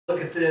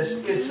Look at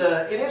this. It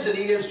is a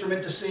neat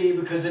instrument to see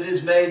because it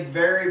is made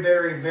very,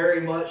 very, very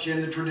much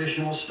in the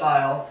traditional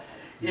style.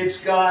 It's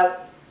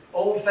got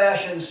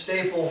old-fashioned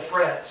staple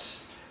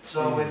frets,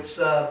 so it's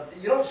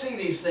you don't see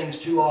these things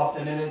too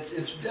often, and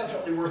it's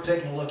definitely worth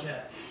taking a look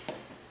at.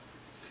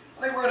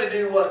 I think we're going to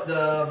do what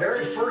the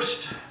very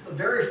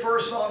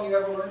first song you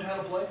ever learned how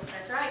to play.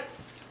 That's right.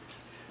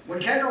 When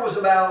Kendra was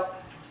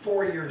about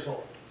 4 years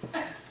old,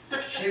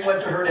 she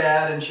went to her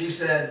dad and she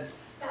said,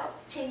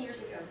 About 10 years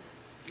ago.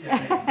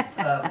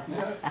 yeah,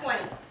 maybe, 20.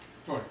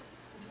 20.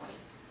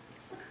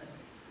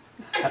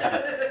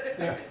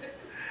 20.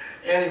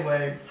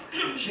 Anyway,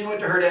 she went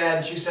to her dad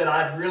and she said,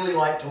 I'd really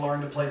like to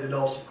learn to play the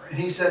dulcimer. And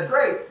he said,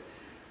 great,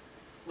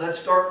 let's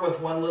start with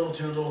 1 little,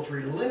 2 little,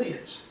 3 little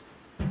Indians.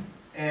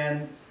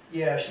 And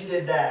yeah, she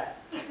did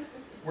that,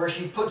 where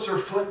she puts her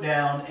foot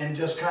down and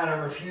just kind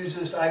of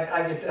refuses.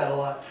 I get that a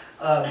lot.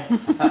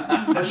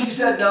 But she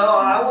said, no,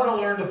 I want to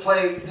learn to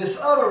play this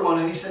other one.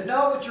 And he said,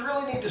 no, but you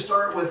really need to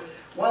start with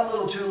 1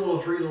 little, 2 little,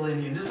 3 little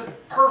Indians. This is a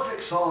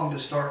perfect song to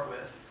start with.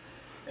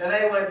 And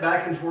they went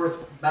back and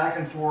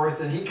forth,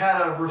 and he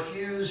kind of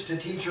refused to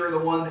teach her the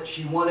one that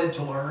she wanted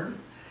to learn.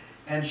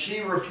 And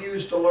she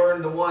refused to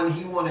learn the one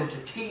he wanted to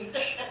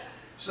teach.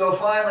 So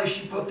finally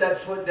she put that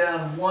foot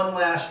down one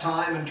last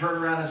time and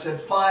turned around and said,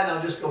 fine,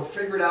 I'll just go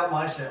figure it out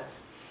myself.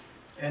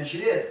 And she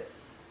did.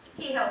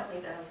 He helped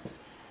me though.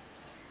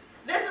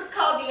 This is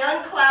called the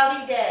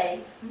Uncloudy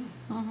Day.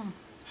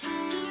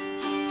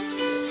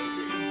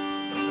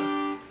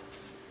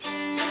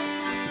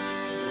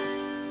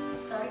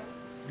 Sorry?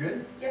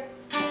 Good? Yep.